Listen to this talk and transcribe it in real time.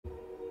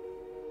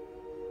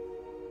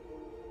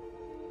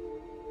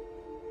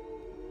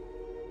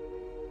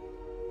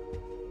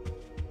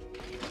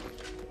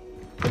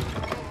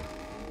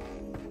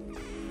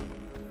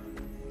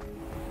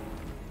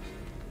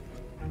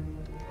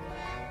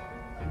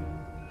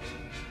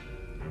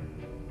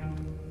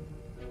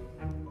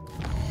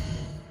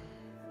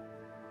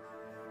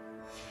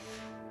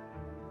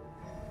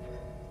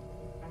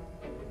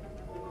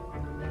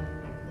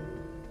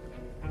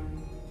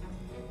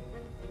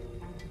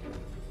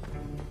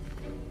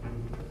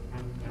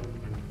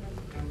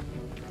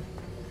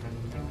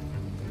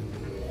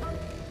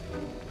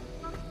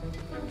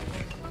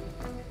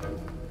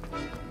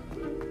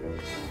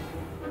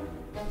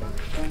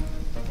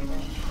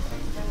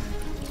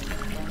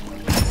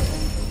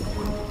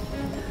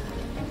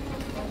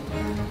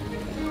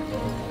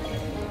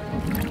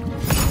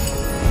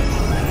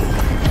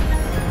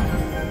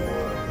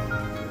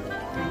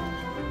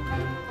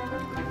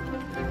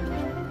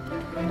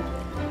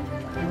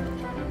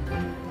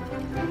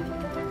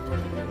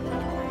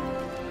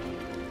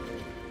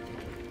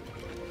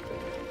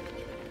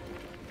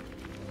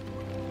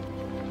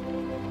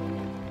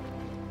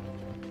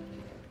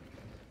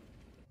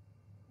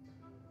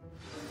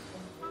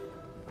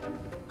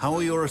How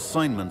are your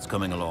assignments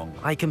coming along?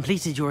 I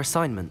completed your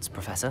assignments,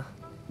 Professor.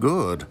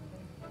 Good.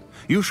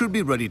 You should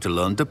be ready to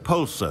learn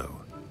Depulso.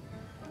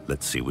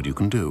 Let's see what you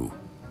can do.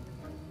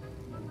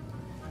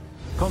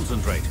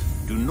 Concentrate.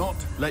 Do not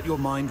let your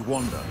mind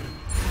wander.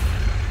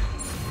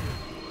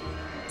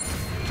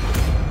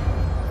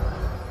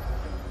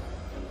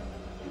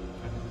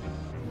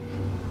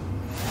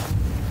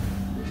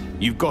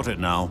 You've got it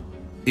now.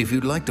 If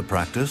you'd like to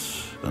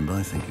practice, and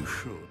I think you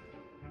should.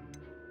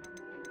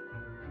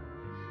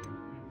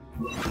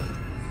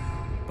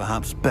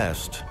 Perhaps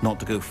best not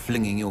to go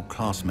flinging your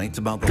classmates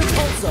about the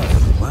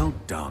room. Well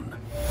done.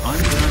 I'm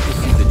glad to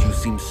see that you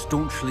seem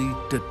staunchly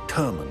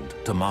determined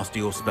to master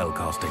your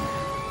spellcasting.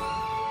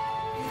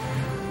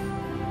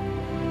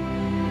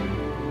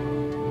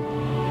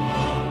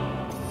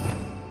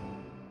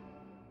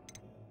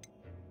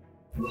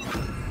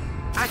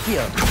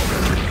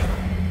 Accio!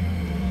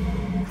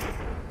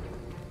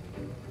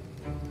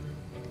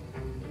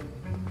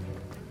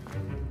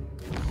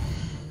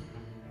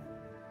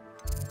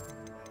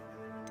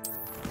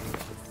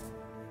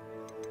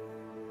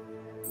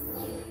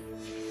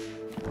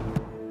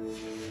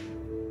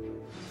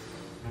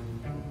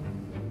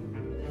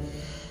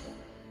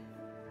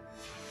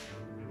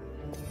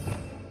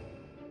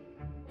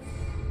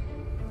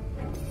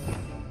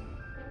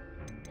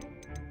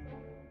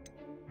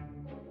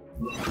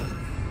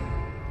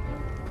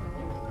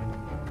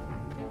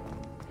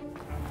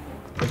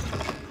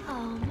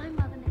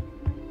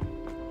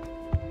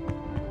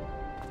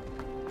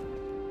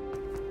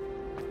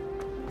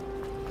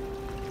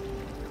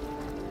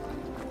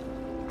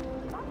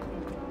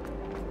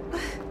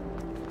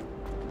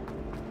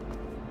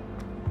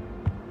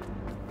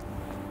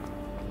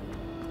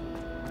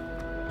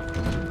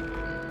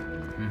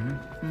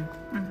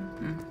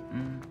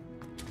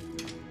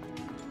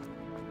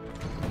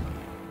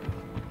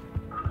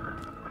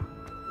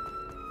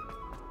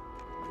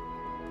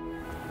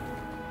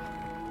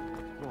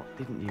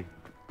 Didn't you?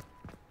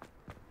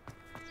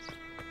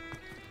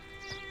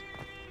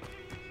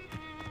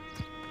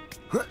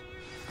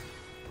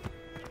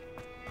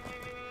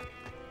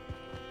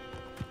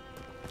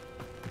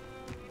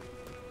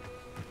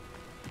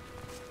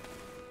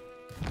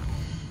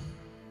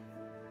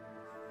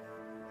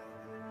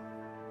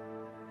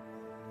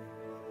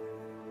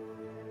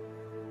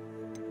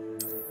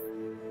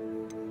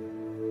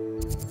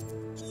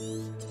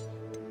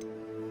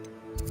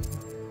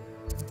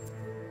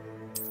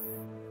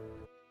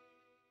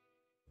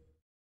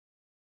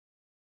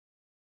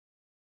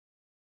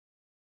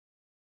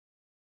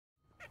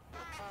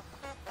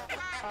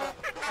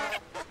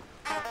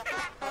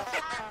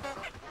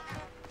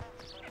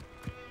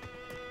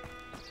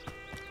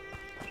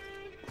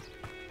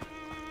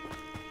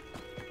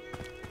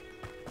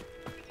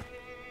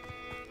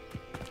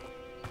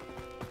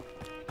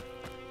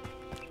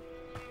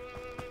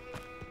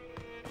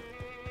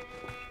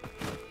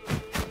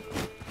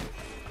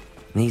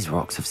 These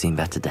rocks have seen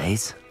better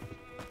days.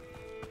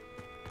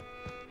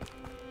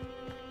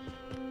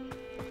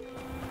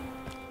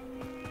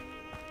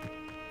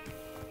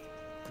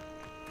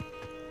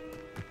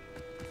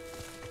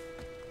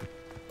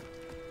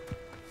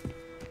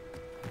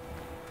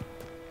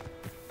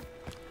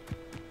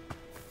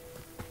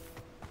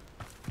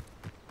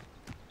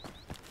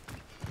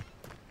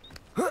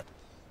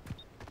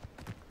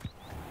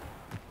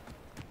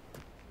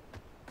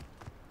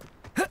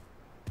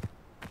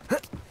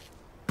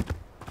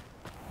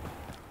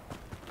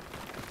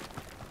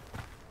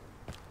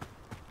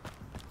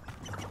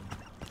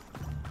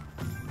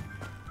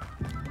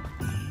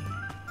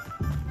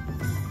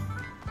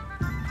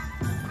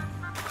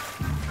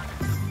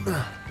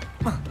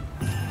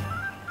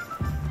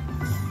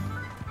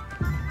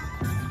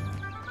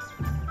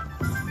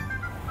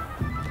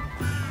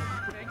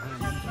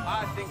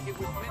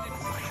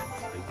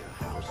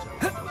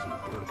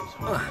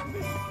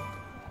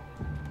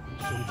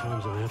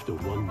 Sometimes I have to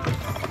wonder.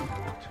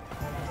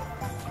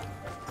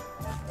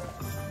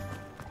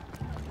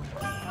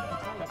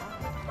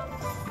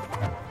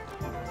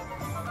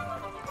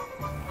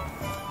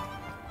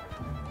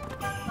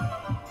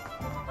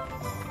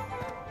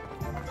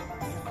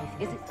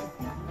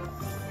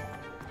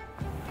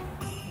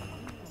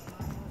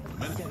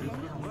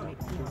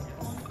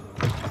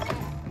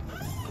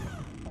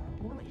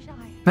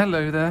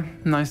 Hello there.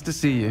 Nice to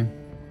see you.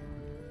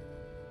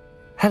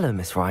 Hello,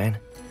 Miss Ryan.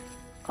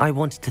 I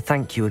wanted to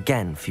thank you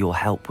again for your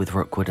help with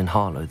Rookwood and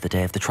Harlow the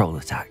day of the troll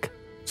attack.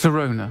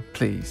 Serona,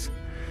 please.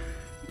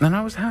 And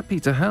I was happy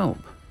to help.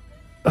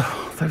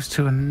 Oh, those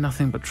two are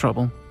nothing but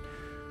trouble.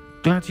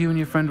 Glad you and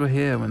your friend were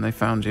here when they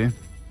found you.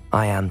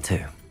 I am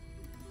too.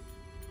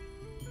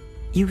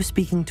 You were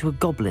speaking to a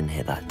goblin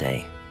here that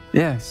day.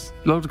 Yes,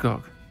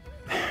 LODGOK.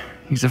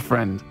 He's a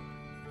friend.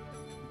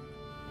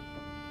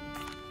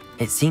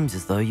 It seems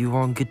as though you were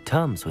on good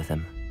terms with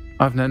him.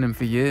 I've known him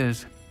for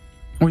years.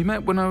 We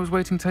met when I was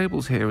waiting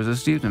tables here as a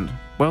student,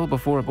 well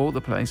before I bought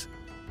the place.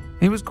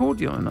 He was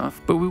cordial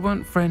enough, but we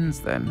weren't friends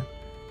then.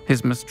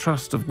 His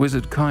mistrust of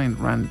wizard kind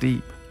ran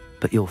deep.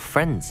 But you're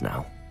friends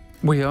now?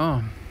 We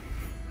are.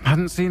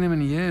 Hadn't seen him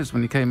in years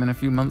when he came in a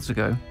few months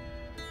ago.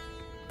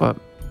 But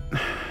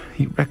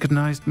he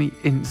recognized me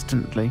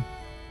instantly,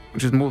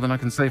 which is more than I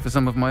can say for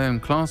some of my own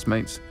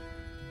classmates.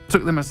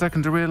 Took them a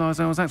second to realize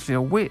I was actually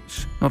a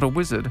witch, not a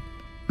wizard.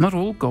 Not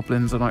all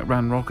goblins are like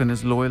Ranrock and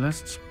his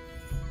loyalists.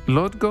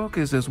 LODGOK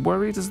is as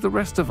worried as the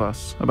rest of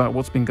us about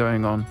what's been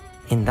going on.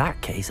 In that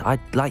case, I'd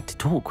like to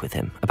talk with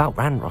him, about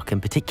Ranrock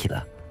in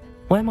particular.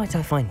 Where might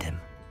I find him?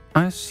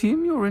 I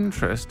assume your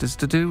interest is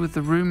to do with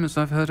the rumors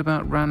I've heard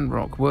about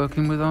Ranrock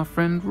working with our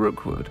friend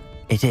Rookwood.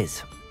 It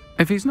is.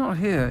 If he's not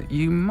here,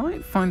 you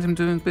might find him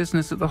doing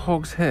business at the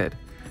Hog's Head.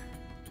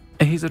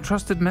 He's a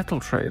trusted metal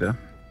trader.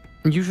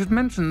 You should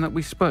mention that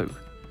we spoke.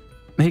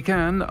 He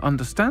can,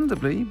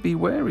 understandably, be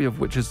wary of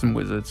witches and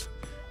wizards,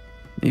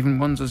 even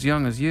ones as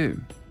young as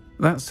you.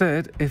 That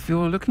said, if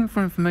you're looking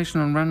for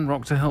information on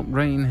Ranrock to help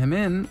rein him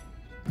in,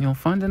 you'll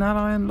find an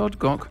ally in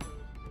LODGOK.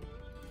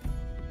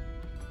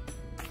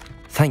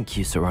 Thank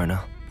you,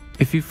 Sirona.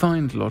 If you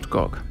find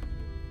LODGOK,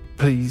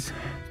 please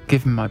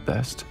give him my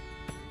best.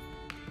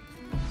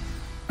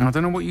 I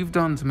don't know what you've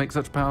done to make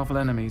such powerful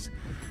enemies,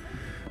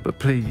 but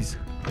please,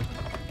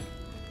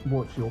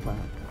 watch your back.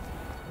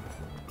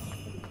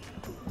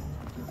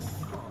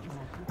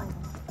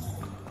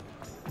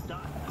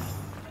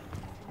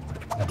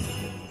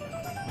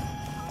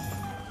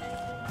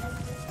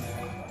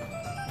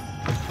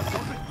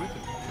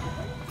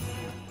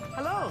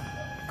 Hello.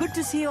 Good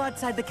to see you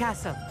outside the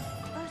castle.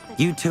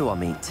 You too,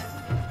 Amit.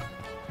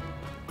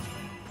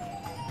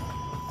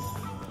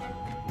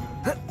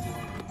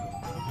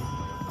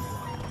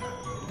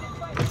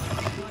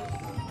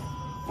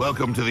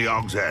 Welcome to the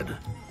Hog's Head.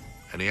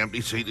 Any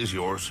empty seat is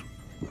yours.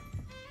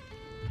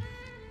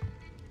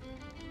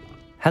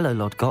 Hello,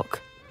 LODGOK.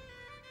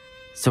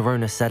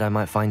 Sirona said I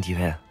might find you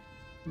here.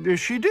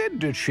 She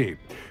did she?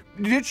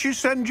 Did she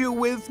send you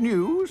with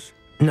news?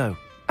 No,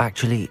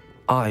 actually,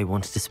 I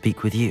wanted to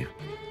speak with you.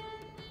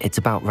 It's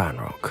about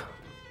Ranrock.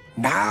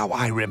 Now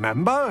I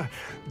remember.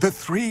 The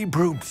 3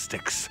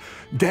 broomsticks.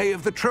 Day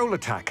of the troll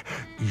attack.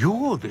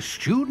 You're the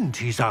student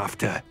he's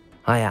after.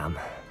 I am,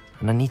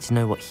 and I need to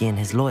know what he and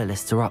his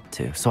loyalists are up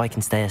to so I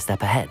can stay a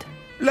step ahead.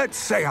 Let's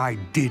say I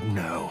did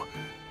know.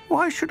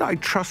 Why should I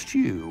trust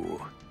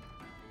you?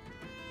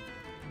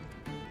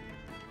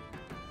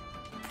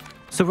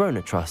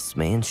 Sirona trusts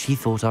me, and she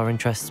thought our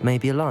interests may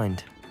be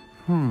aligned.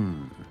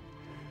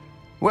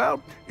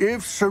 Well,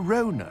 if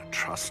Sirona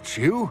trusts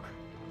you,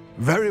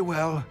 very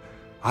well.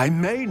 I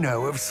may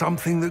know of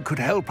something that could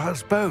help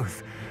us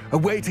both. A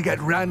way to get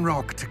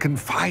Ranrock to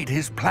confide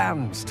his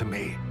plans to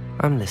me.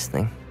 I'm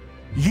listening.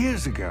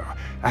 Years ago,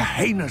 a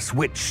heinous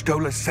witch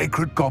stole a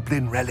sacred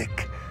goblin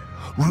relic.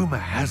 Rumor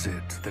has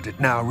it that it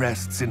now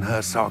rests in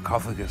her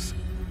sarcophagus,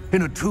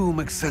 in a tomb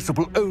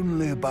accessible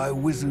only by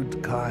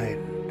wizard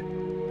kind.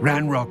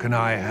 Ranrock and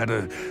I had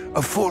a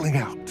falling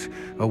out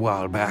a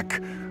while back.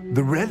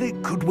 The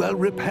relic could well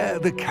repair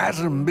the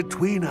chasm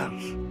between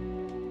us.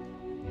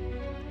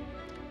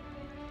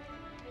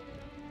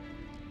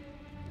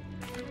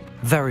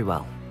 Very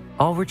well.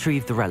 I'll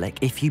retrieve the relic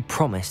if you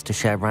promise to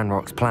share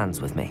Ranrock's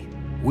plans with me.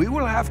 We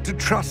will have to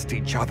trust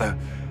each other.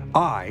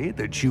 I,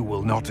 that you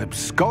will not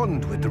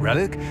abscond with the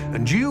relic,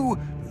 and you,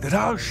 that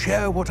I'll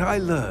share what I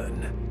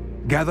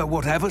learn. Gather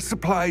whatever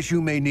supplies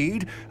you may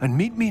need, and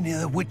meet me near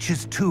the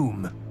witch's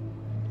tomb.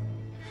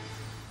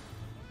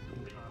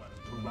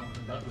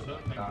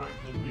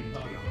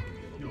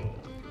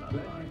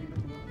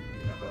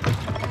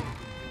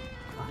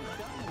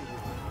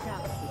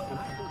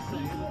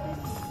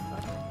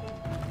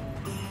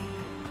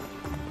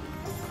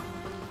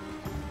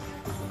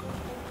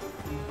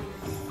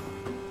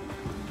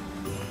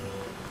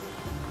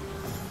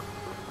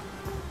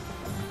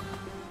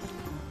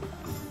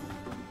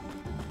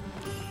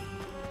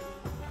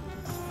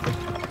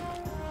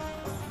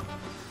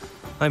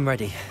 I'm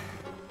ready.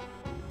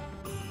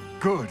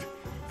 Good.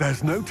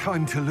 There's no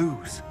time to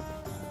lose.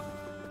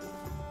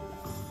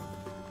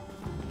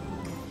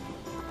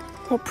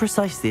 What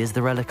precisely is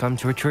the relic I'm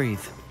to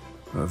retrieve?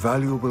 A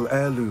valuable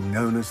heirloom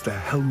known as the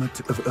Helmet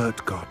of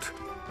Urtkot.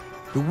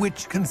 The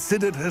witch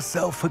considered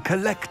herself a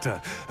collector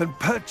and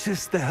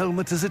purchased the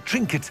helmet as a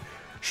trinket.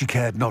 She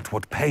cared not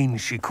what pain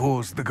she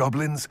caused the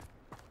goblins.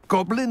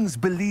 Goblins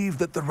believe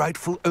that the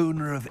rightful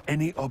owner of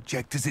any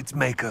object is its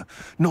maker,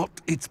 not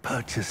its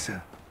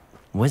purchaser.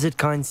 Wizard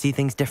kind see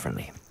things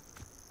differently.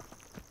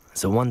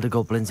 It's a wonder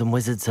goblins and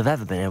wizards have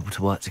ever been able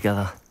to work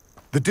together.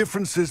 The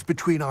differences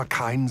between our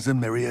kinds are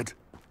myriad.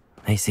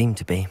 They seem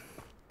to be.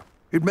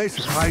 It may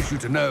surprise you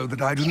to know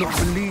that I do not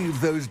believe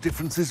those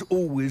differences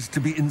always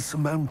to be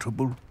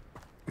insurmountable.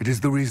 It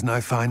is the reason I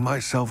find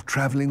myself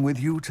traveling with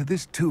you to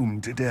this tomb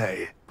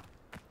today.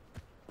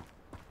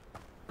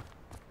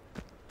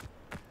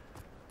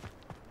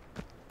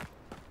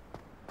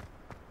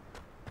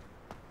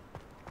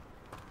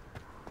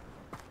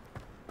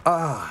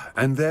 Ah,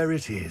 and there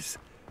it is.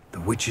 The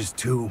witch's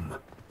tomb.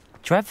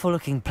 Dreadful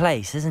looking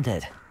place, isn't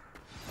it?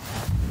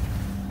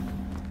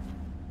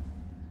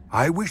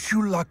 I wish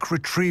you luck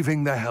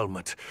retrieving the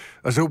helmet.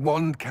 As a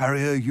wand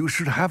carrier, you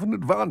should have an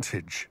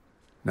advantage.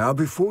 Now,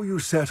 before you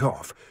set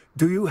off,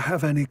 do you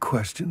have any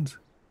questions?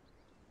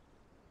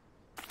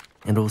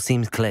 It all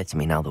seems clear to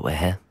me now that we're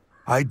here.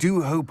 I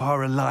do hope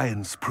our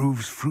alliance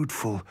proves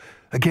fruitful.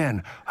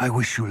 Again, I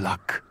wish you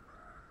luck.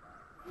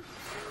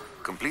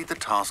 Complete the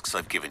tasks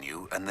I've given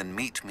you, and then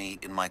meet me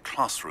in my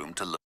classroom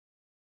to learn.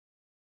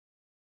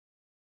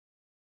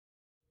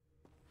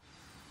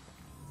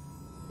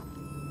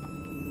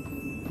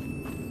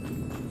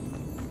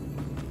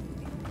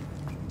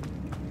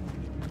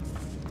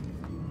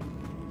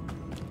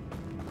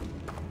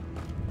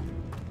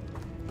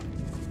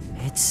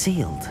 It's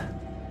sealed.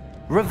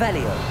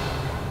 Revelio.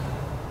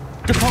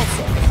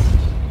 Depulso.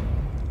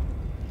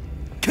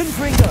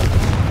 Confringo.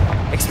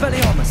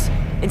 Expelliarmus.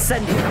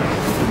 Incendio.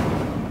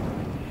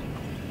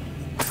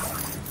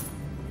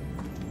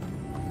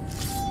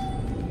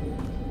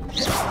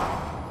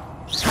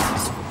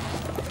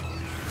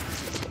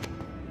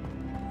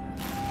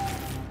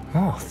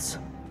 Moths.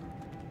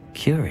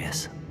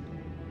 Curious.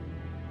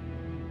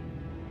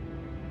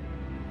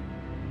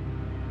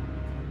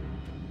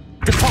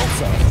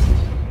 Depulso.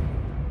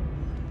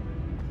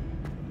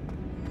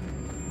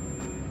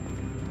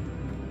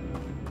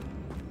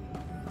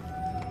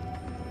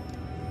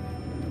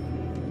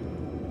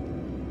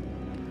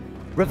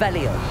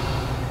 Revelio.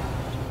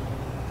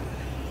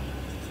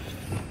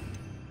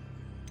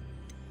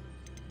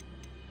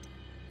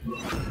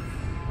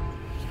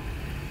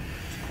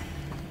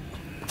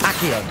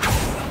 Accio.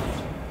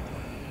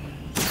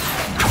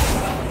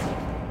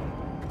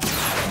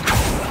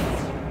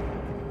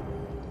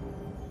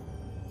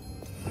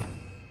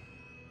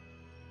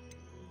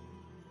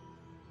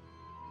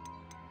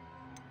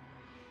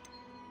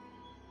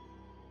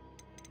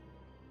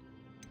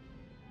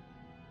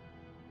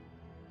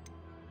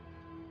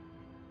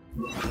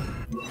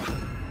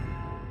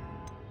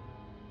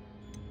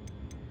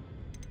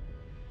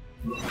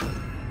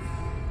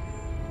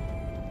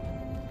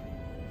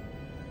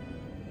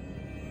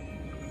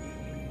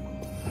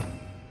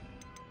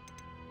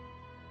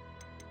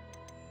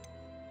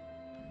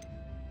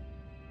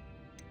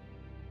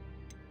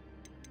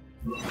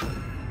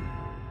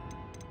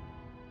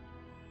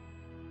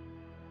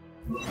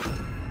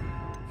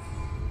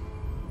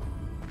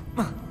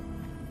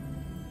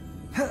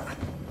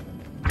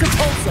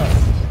 Depulso.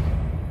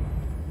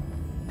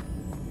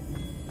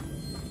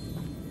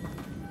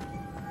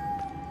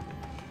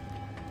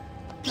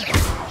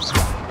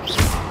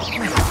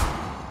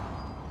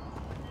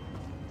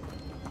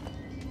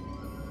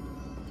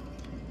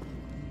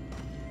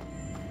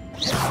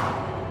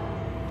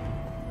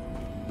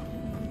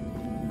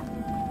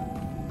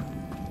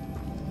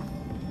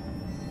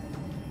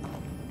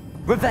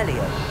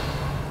 Revelio.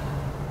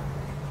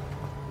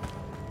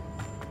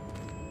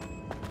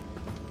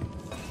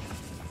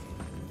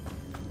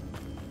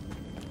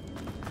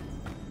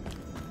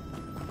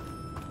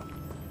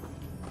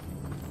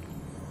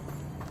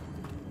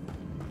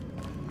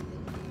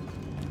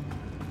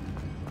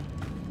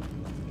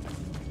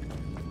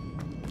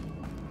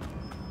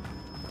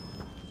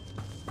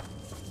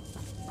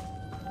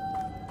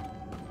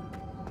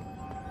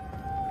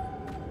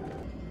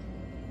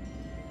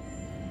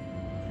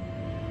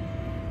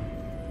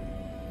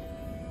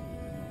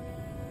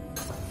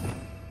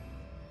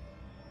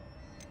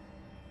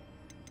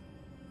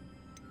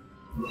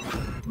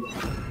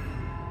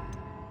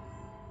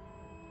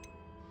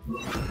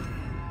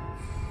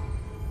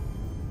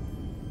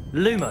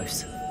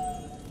 Lumos.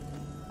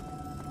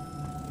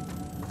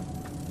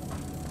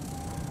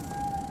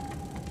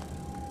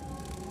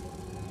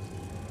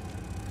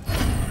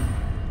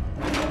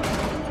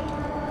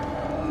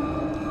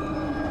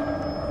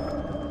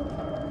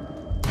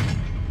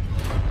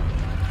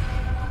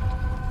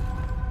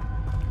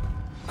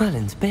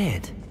 Merlin's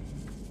beard.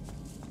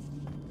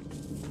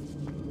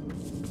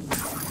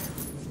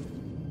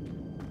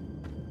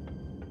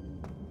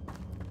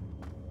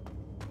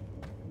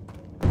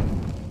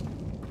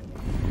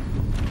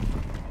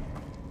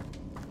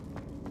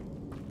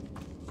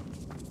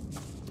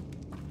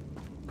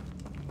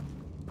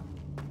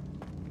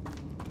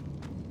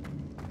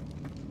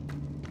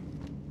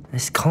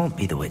 This can't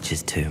be the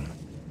witch's tomb.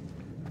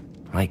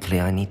 Likely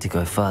I need to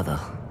go further.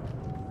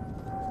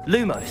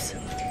 Lumos!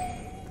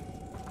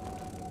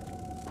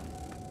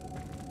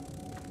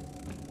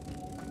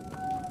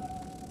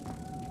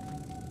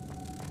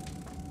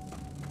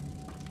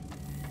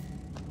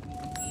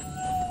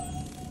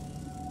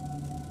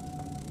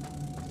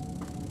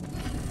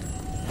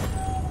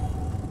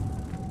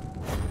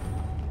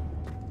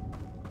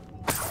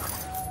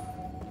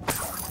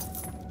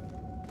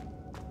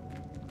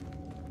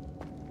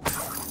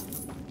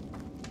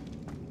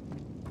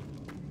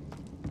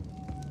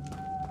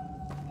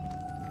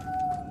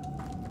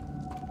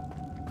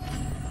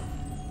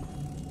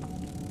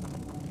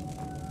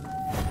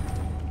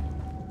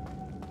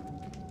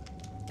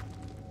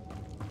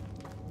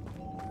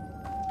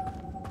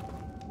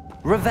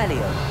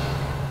 Revelio.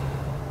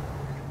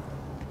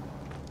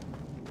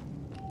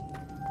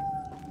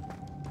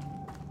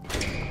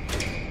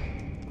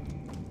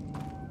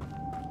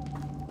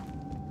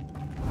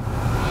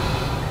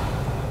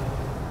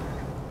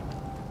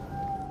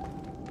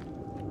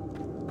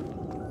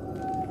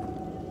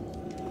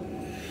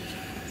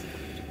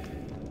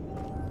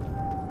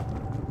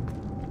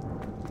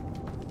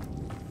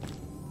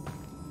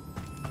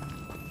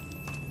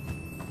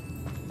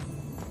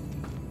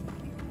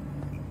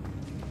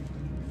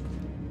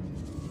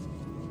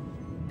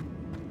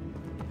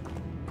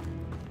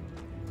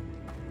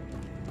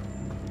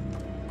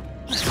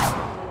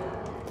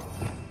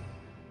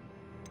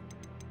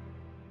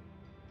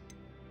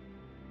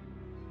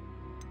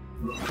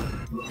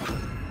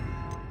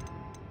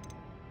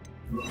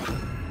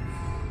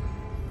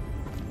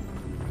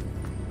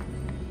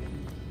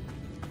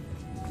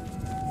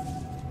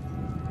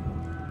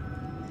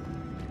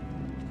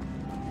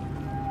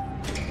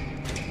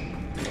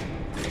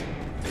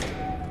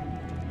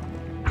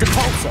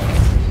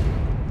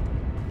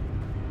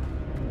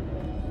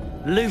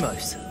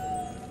 Lumos.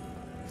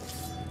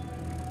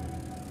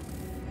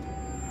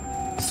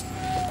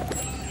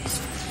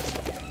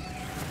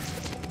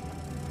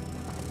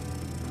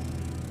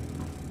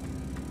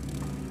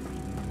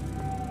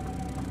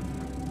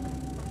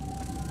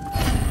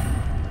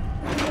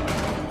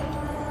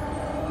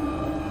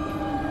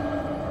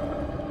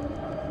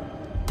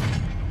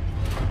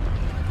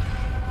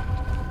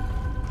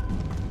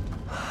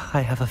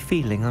 I have a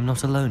feeling I'm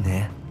not alone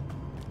here.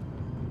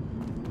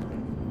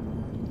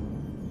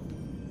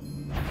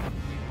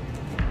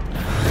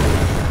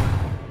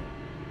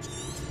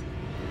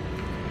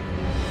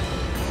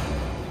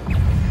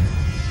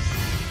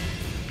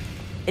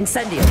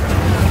 Incendio.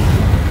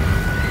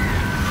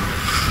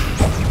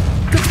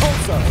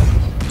 Compulso.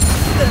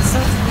 They're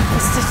certainly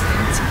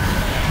persistent.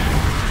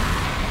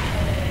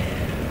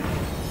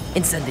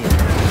 Incendio.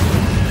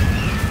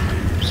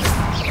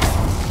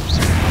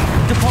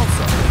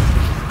 Compulso.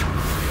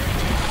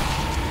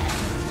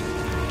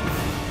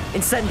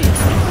 Incendio.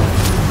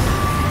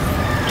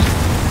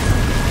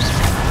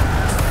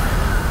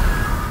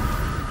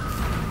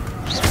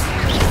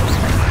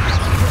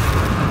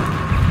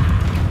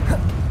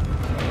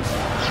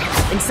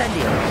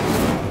 Incendio.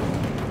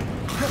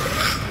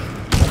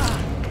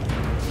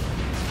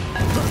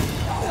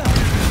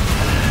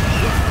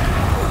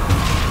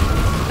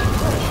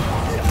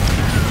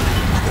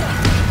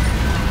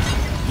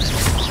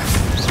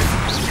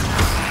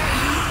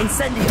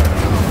 Incendio.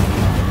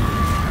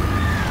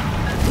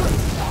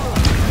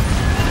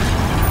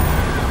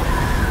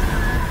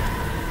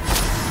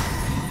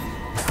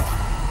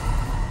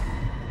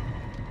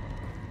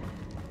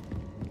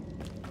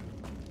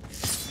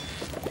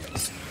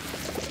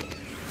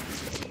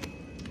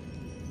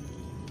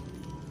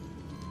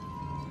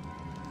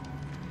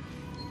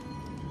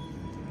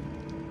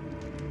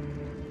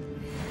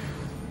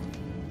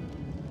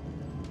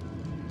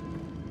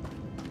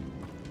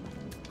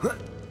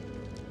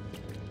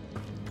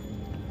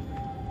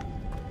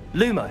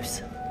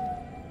 Lumos.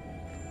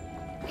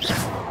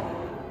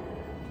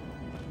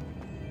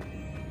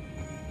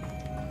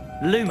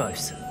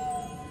 Lumos.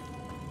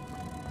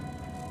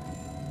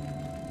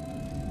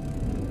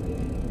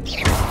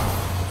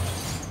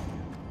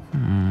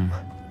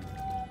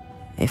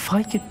 If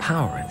I could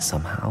power it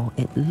somehow,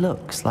 it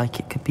looks like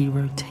it could be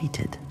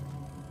rotated.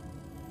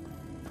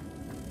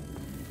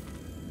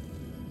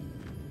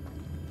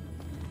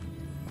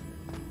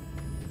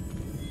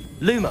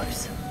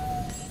 Lumos.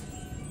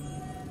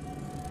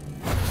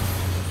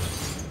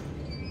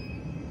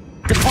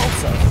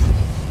 Depulso.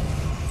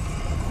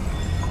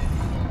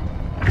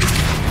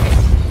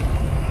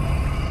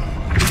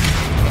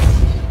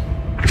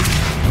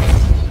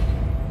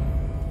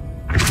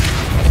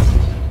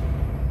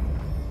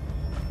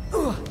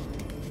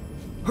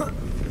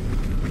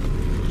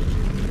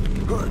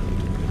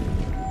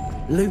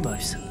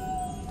 Lumos.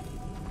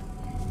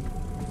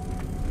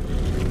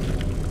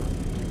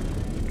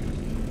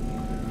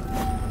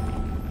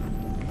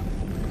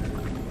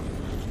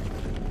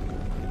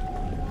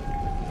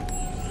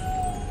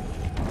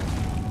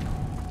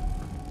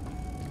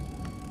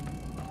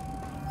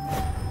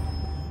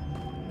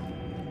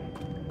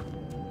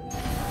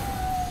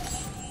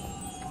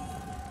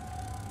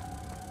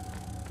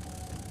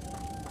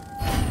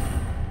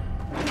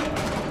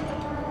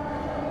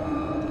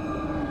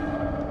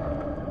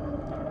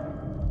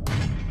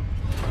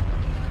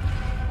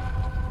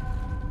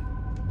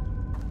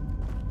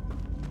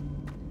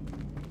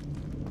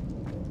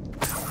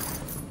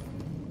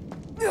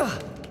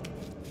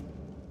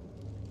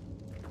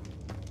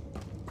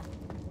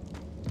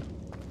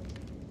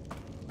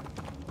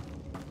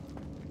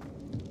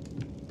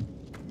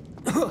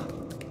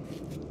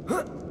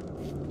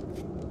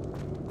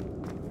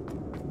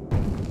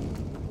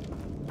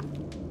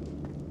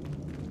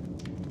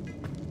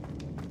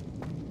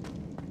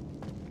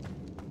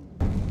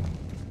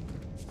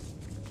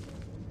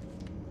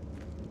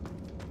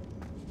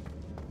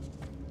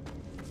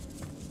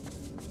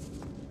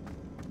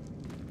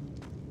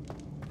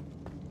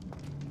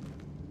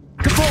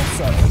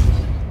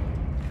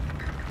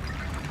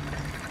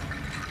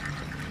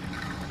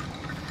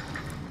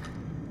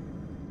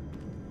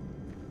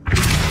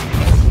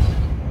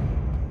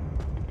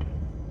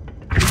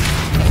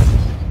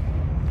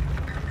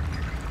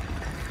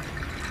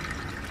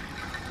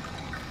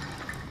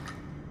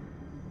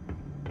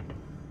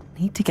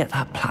 Need to get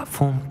that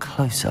platform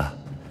closer.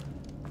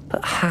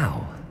 But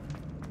how?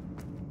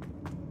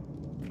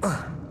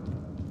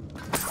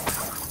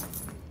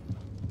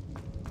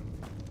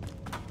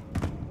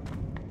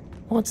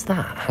 What's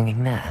that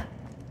hanging there?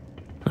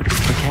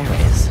 Looks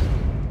precarious.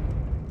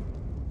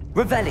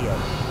 Revelio.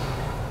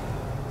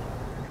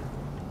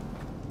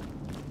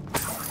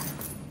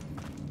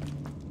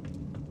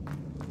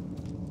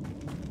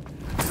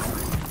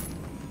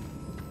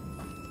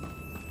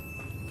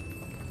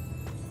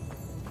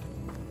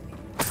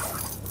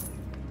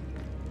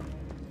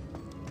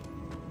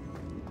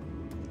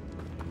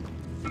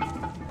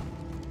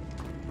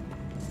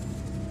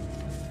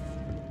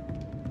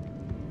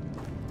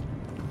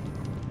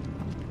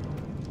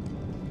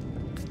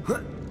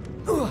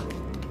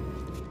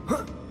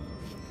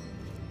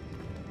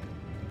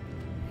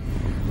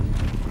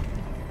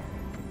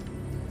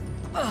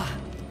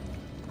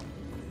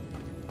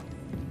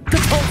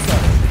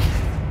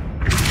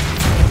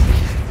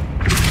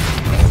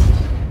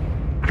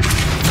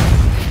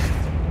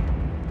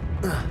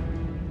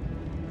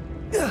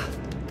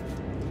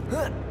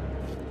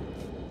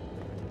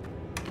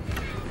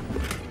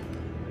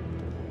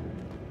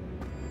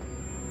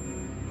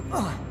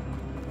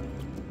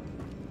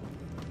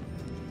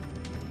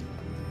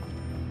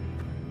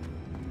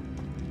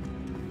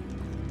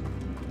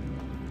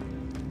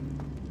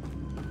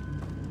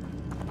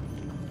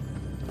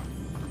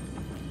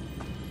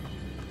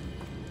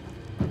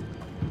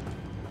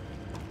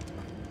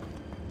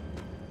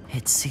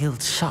 it's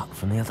sealed shut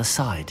from the other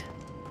side.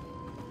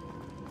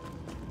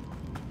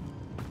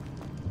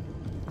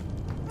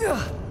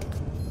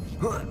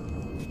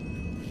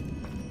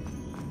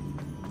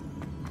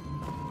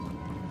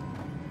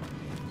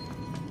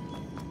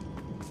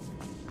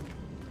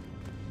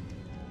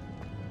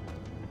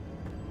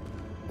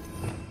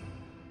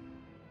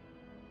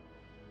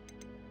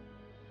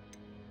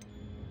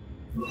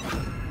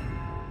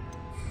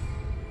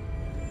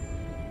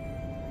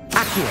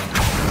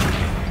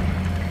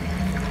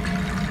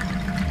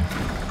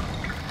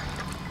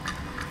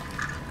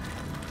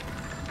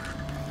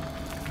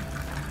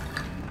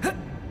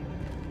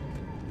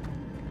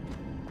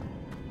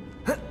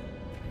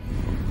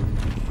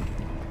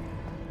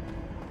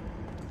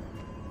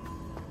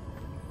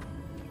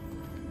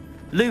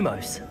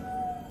 Lumos.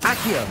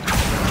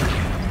 Accio.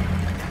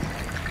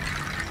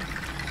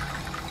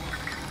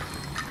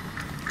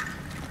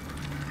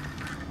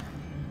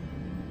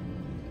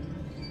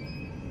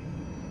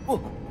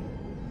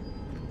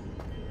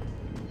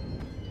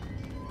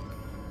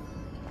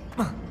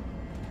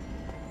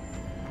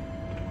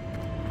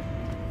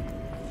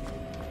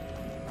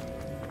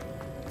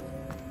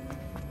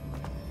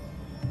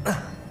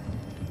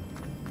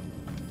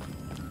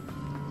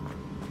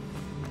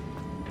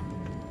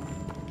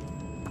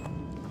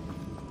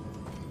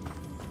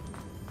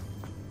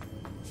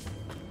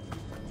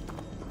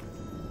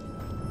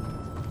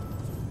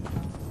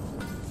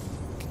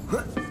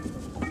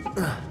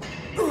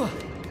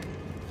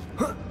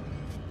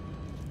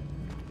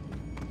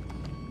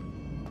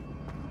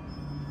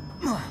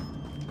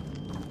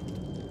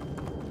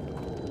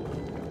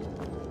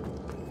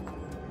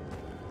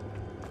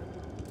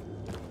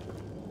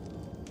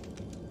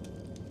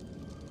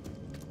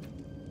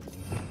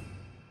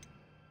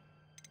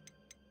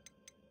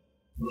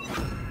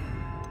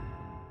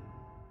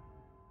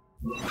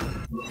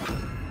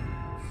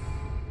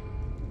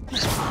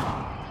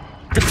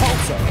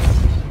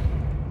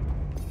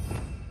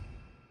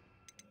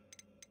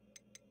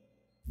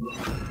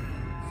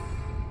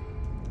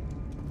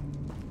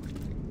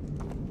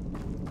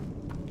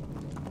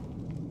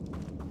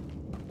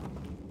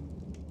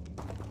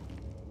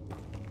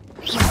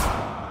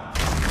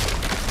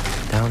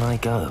 Down I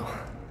go.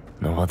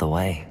 No other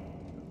way.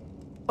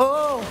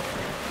 Oh!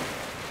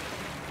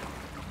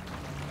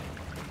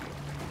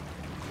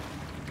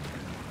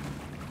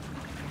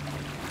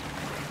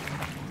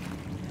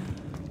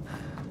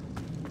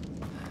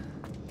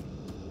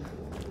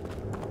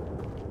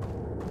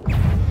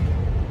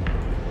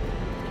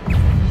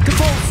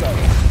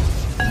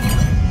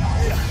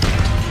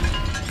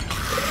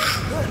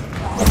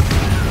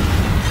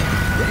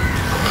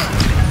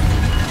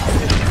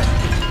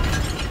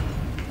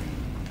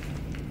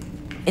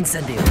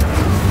 Incendio.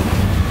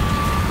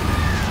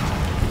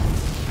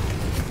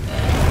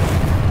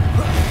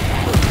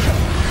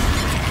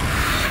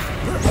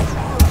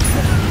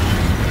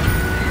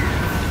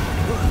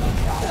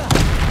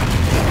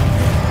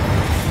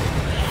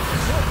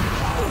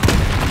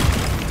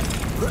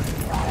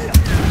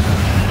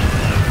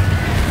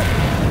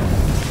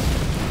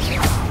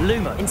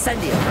 Lumo.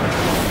 Incendio.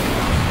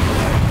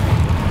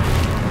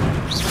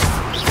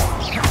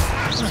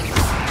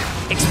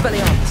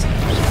 Expelliarmus.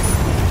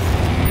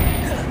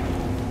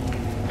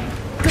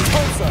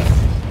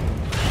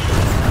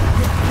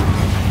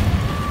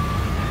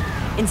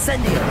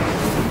 Incendio.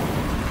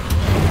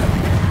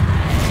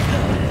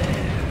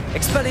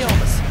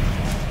 Expelliarmus.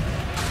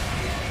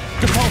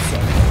 Depulso.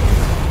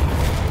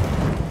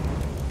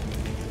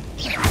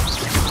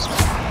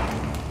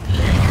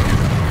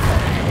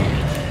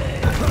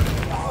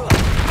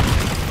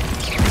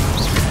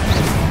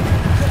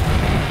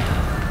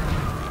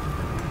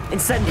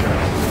 Incendio.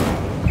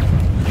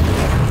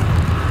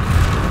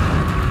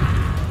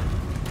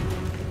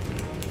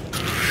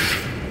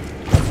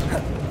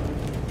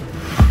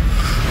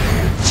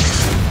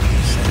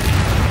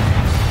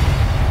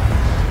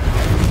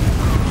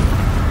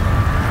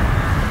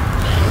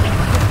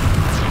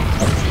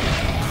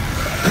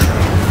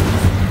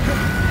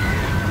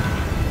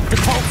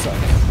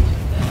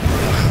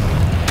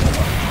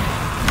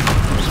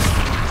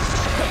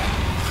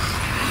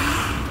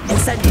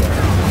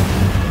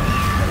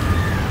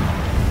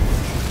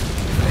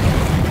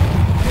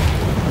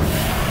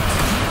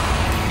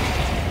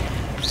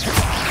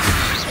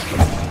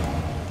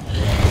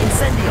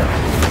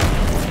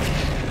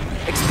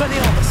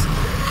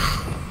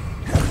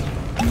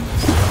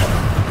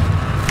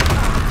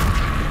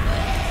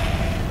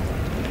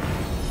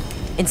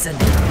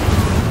 Incendio.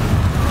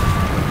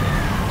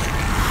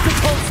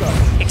 Repulso.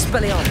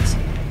 Expelliarmus.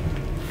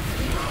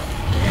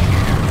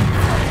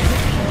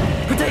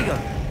 Protego.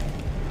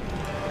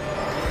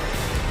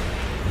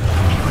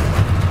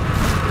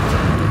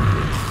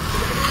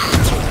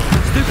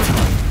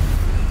 Stupefy.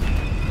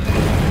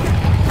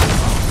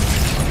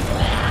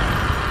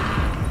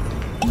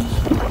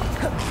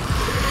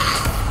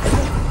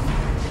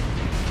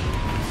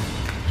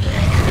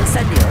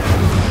 Incendio.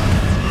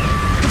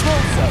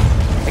 Repulso.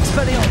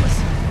 Expelliarmus.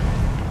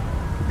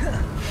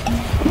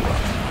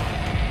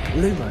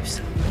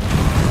 Lumos.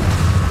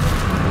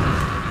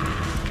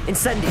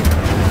 Incendio.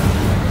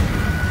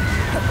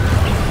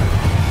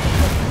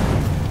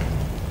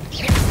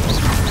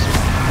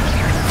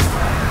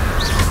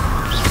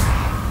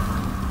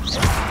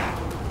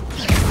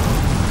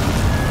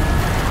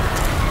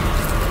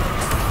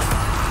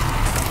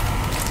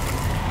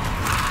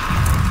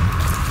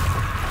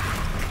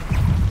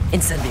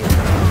 Incendio.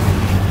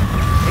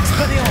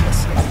 Expelliarmus.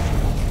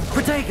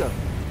 Protego.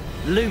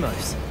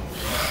 Lumos.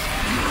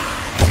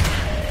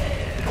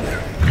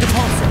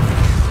 Depulso.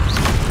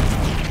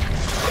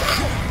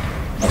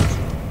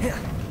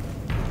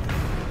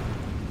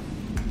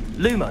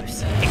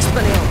 Lumos.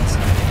 Expelliarmus.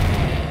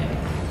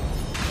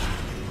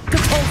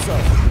 Depulso.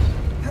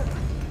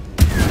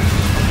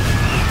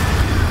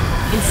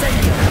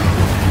 Incendio.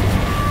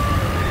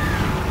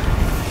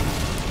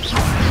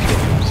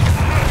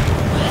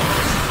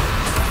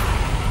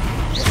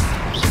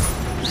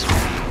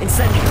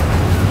 Incendio.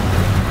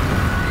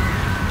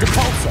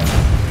 Depulso.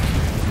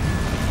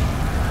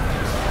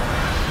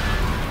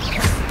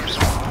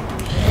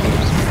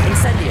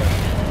 Incendio.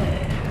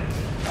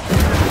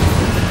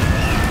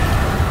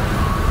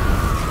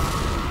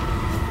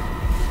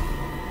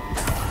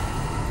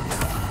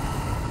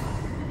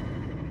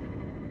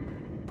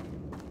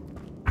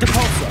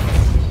 Depulso.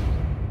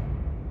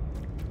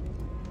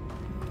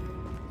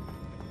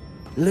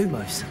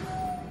 Lumos.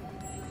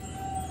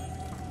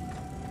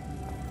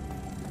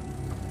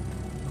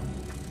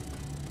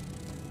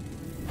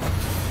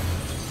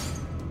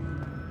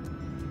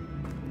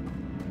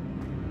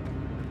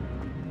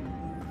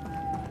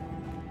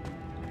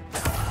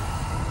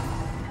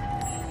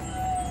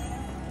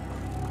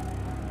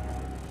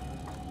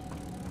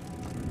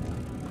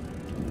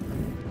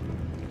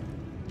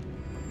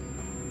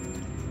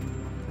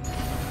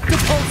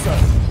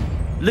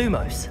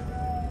 Lumos.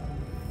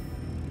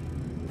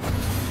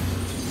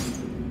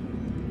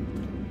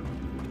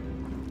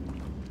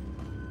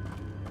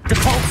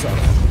 Depulso.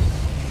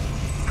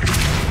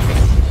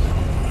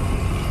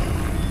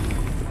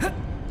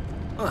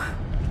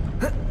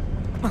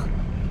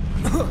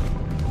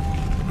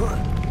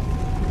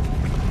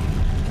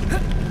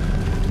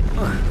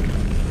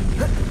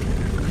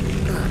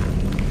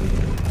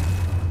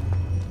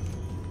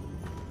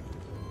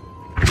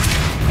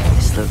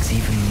 This looks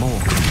even more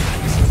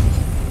complex.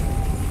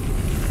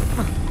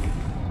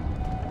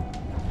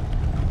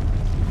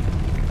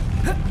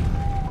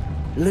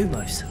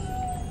 Lumos.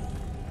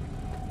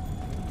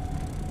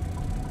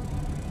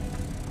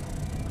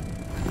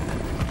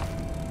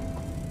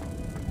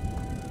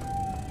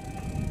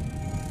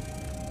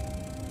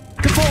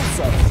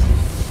 Depulso.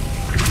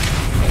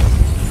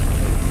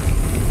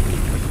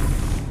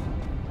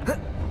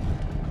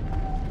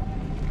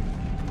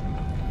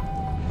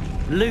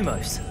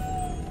 Lumos.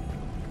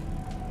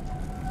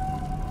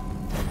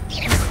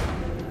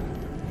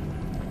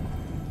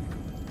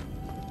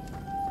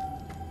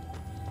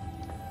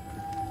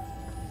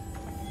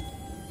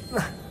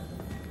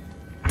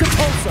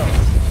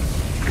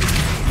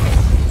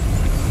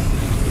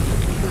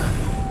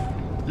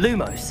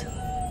 Lumos.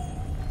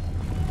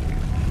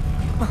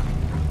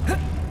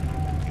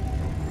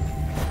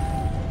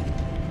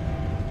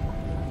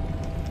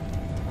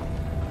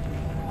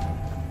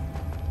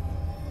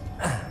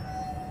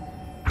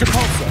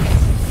 Depulso.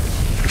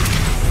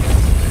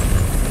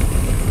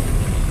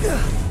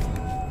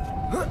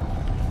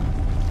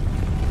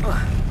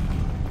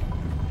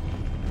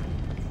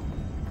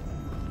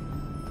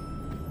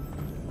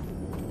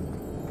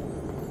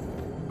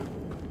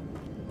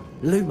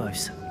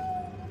 Lumos.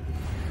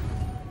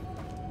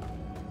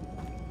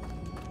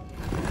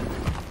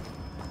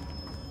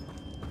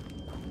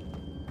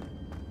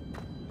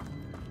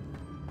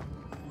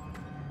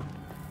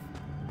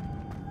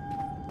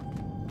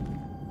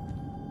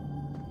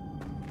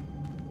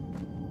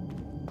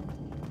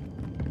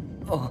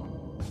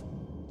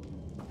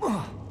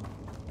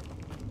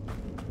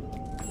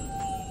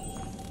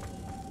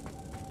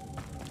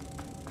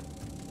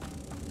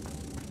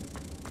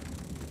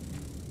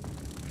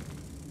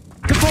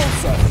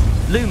 Depulso.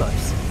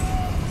 Lumos.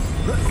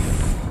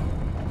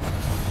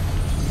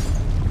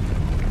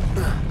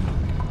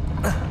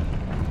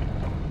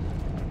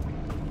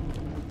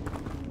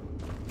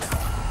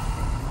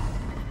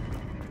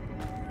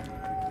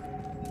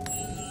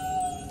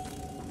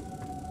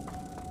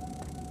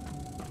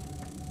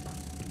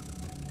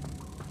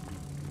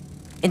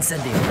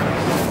 Incendio.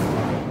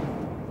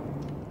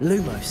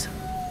 Lumos.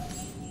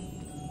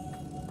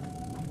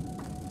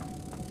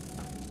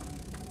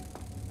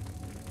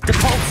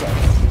 Depulso.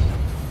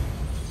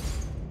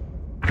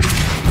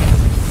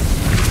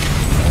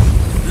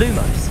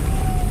 Lumos.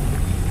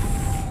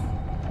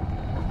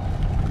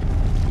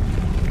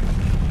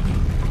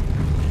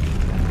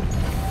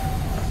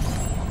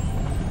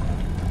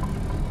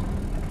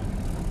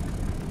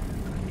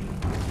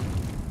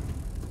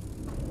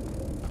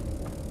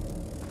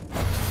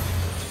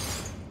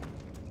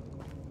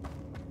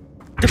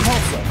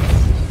 Depulso.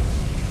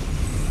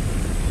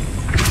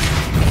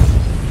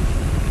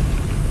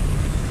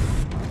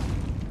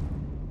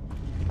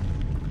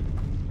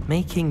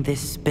 Making this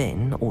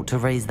spin ought to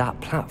raise that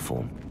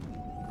platform.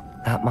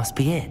 That must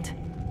be it.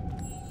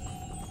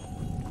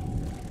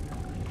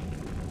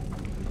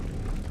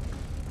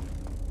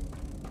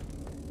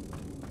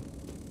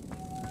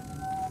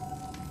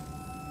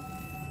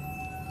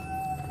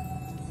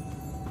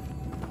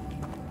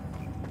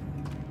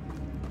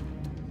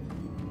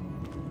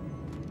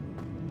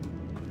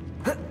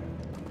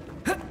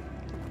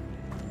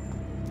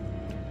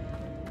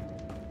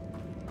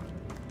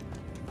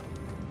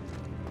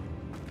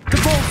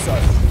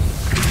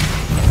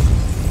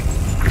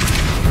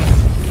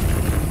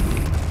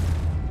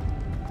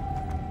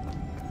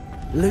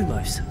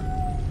 Lumos.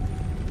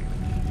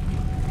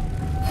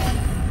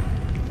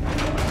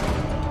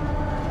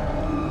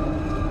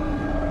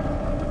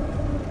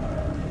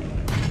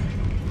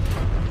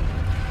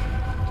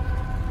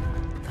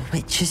 The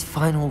witch's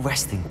final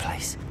resting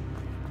place.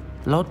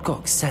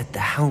 LODGOK said the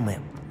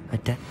helmet.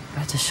 I'd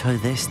better show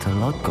this to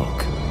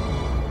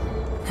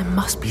LODGOK. There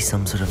must be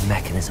some sort of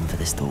mechanism for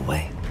this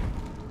doorway.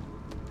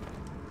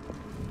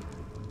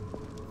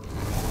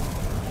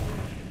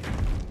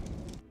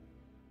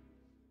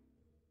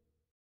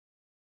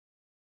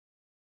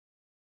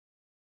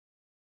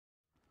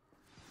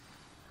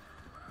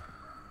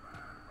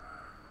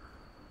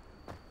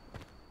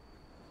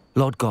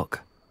 LODGOK.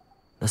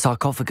 The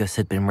sarcophagus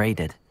had been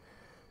raided.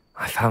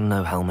 I found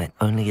no helmet,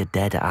 only a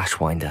dead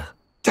Ashwinder.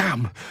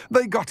 Damn!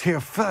 They got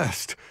here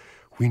first.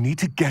 We need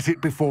to get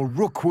it before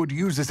Rookwood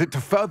uses it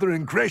to further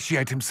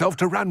ingratiate himself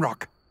to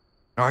Ranrock.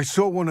 I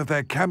saw one of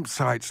their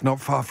campsites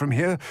not far from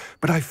here,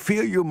 but I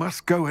fear you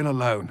must go in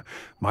alone.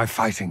 My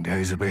fighting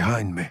days are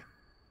behind me.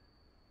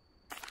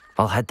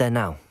 I'll head there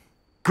now.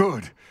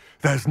 Good.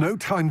 There's no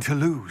time to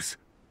lose.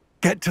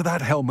 Get to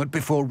that helmet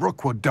before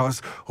Rookwood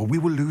does, or we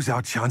will lose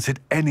our chance at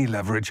any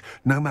leverage,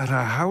 no matter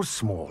how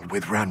small,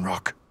 with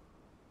Ranrock.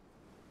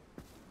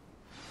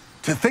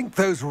 To think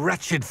those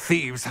wretched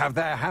thieves have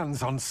their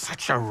hands on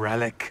such a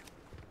relic.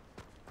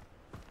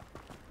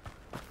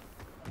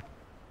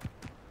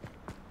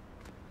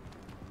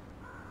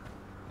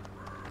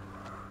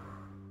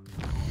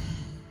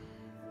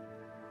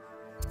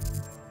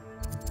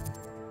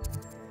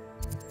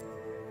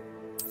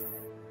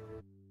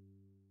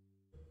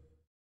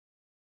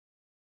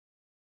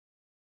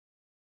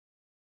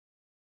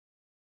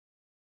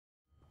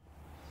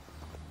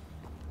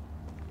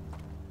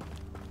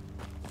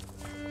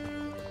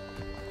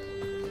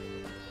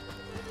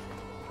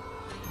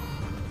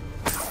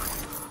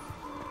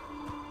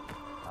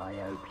 I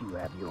hope you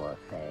have your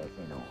affairs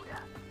in order.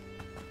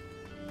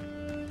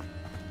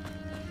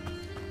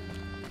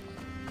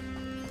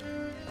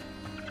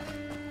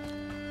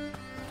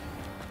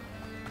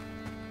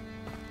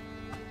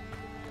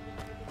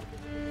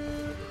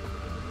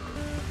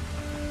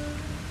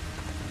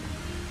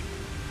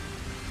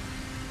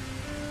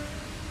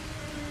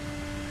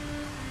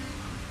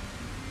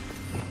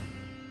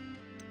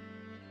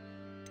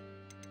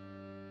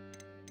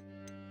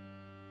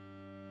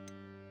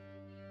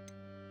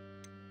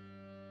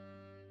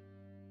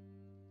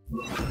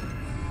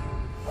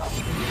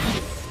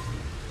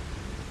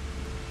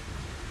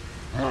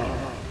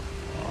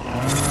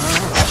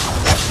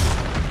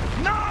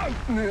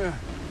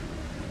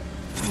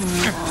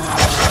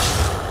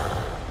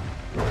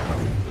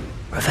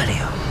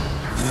 Revelio.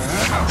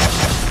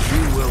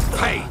 You will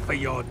pay for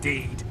your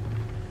deed.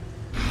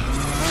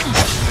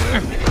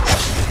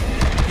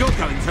 You're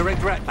going to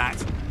regret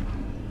that.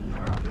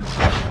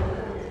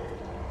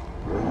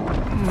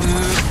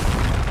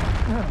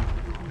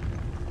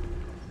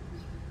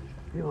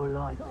 You're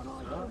like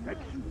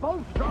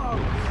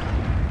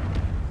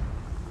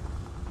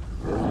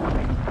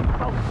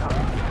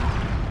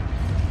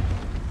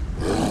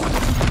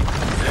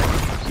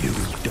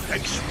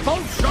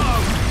Expulso!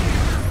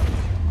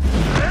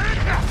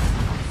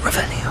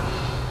 Revelio.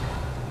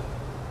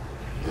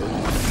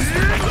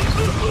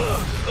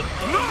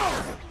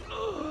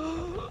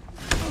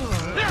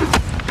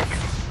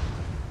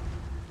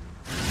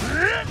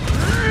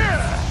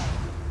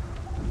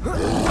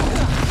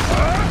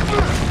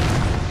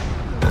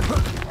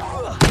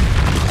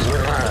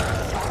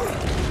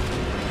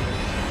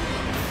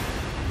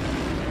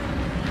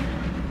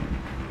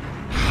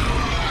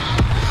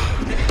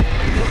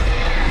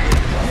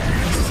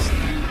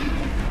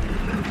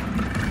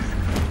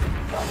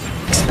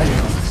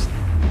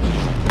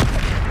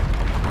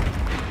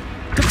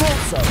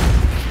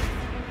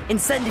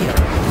 Incendio!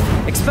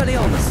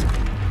 Expelliarmus!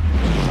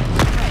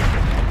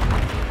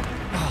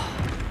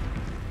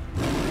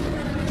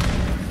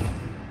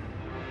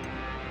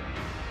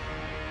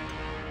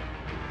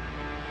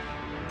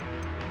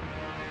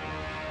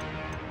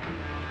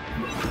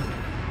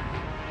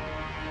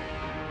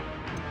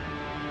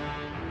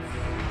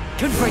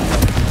 Confringo!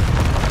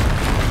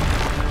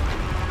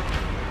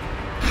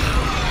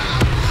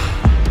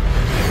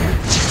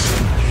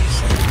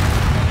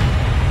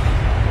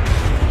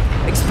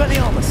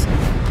 Expelliarmus!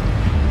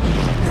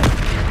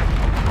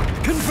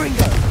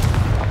 Confringo!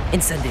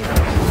 Incendio!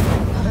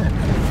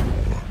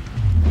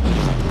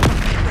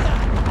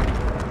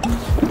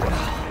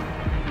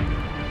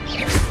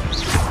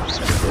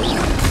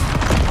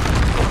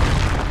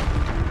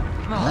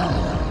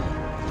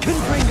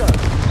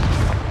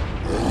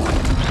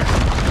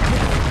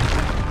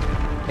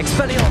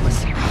 Expelliarmus!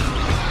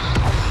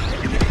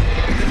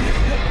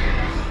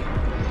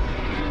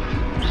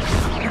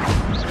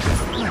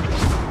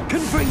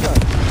 Confringo!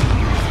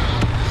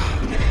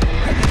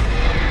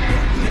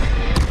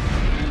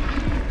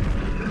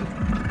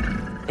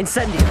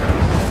 Incendio!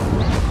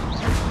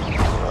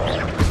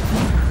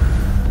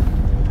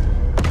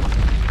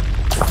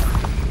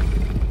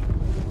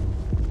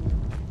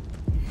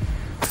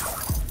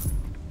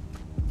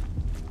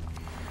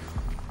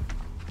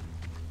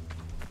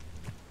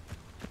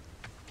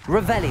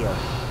 Revelio.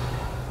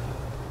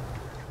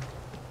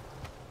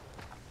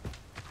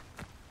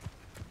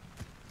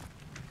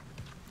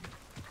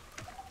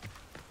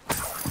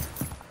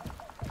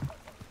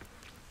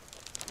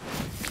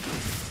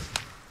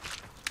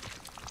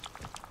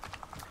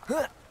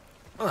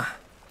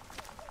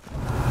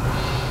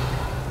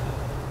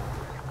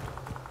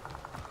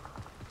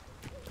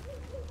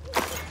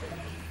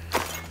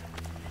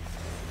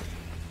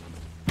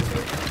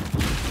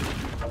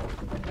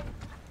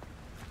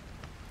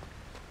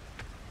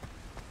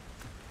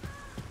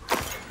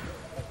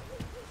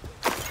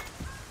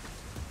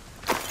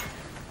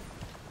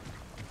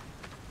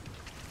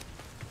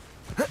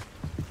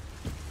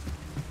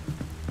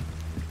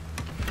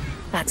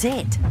 That's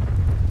it.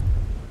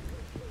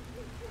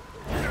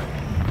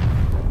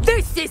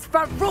 This is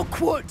for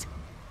Rookwood!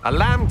 A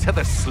lamb to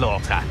the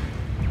slaughter.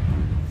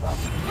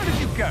 Where did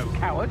you go,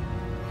 coward?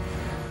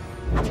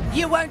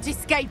 You won't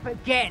escape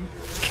again!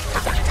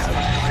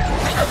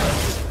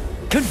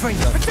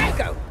 Confringo!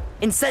 Protego!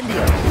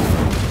 Incendio!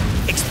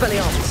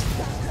 Expelliarmus!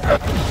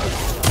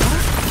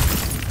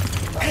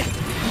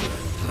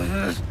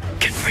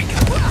 Confringo!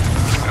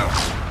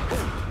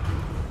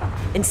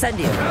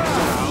 Incendio!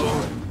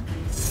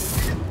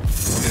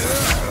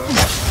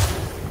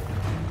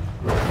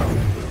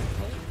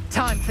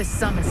 Time for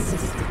some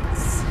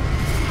assistance.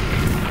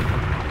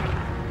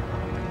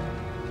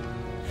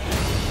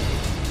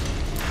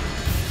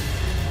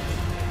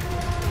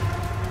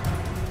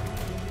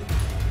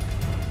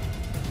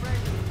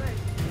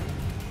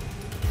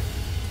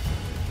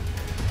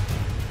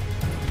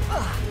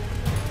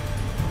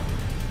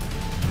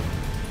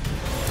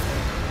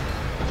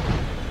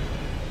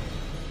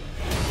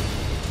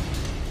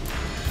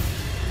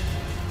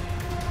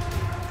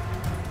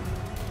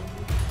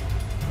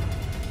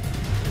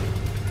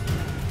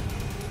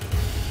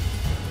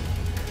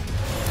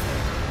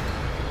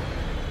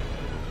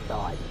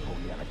 Die before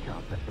you have a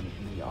chance to finish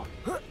me off.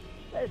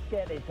 Let's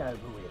get this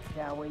over with,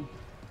 shall we?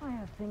 I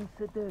have things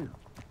to do.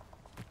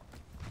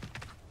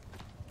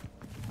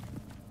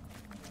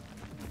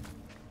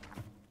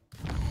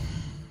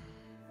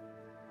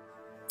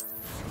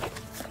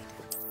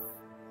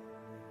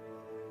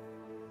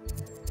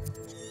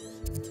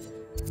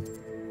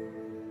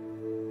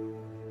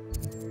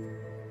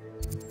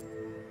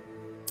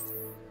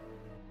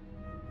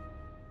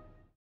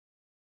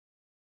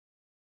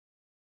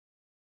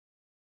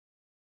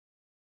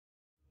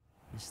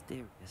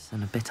 Mysterious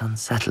and a bit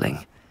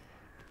unsettling.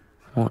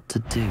 What to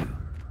do?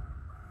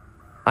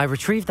 I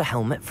retrieved the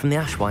helmet from the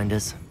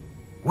Ashwinders.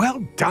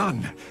 Well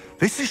done!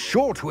 This is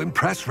sure to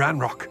impress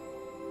Ranrock.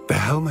 The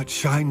helmet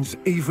shines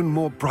even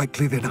more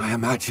brightly than I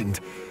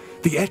imagined.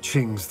 The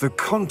etchings, the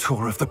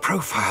contour of the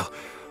profile.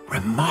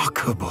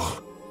 Remarkable.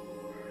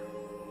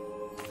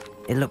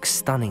 It looks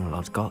stunning,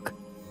 LODGOK.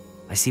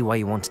 I see why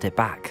you wanted it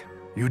back.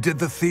 You did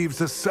the thieves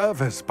a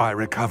service by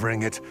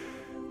recovering it.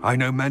 I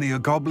know many a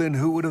goblin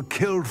who would have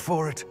killed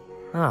for it.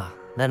 Ah,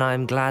 then I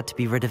am glad to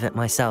be rid of it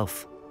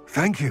myself.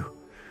 Thank you.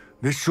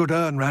 This should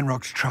earn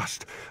Ranrock's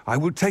trust. I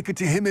will take it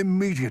to him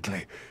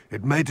immediately.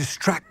 It may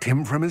distract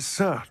him from his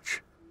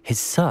search. His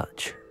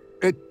search?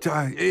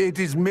 It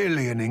is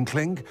merely an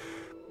inkling.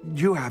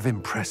 You have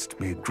impressed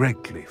me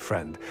greatly,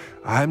 friend.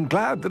 I am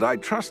glad that I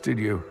trusted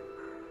you.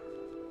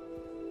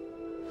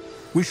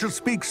 We shall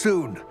speak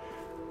soon.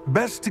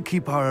 Best to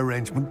keep our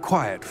arrangement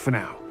quiet for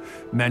now.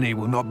 Many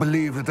will not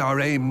believe that our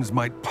aims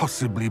might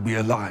possibly be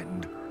aligned.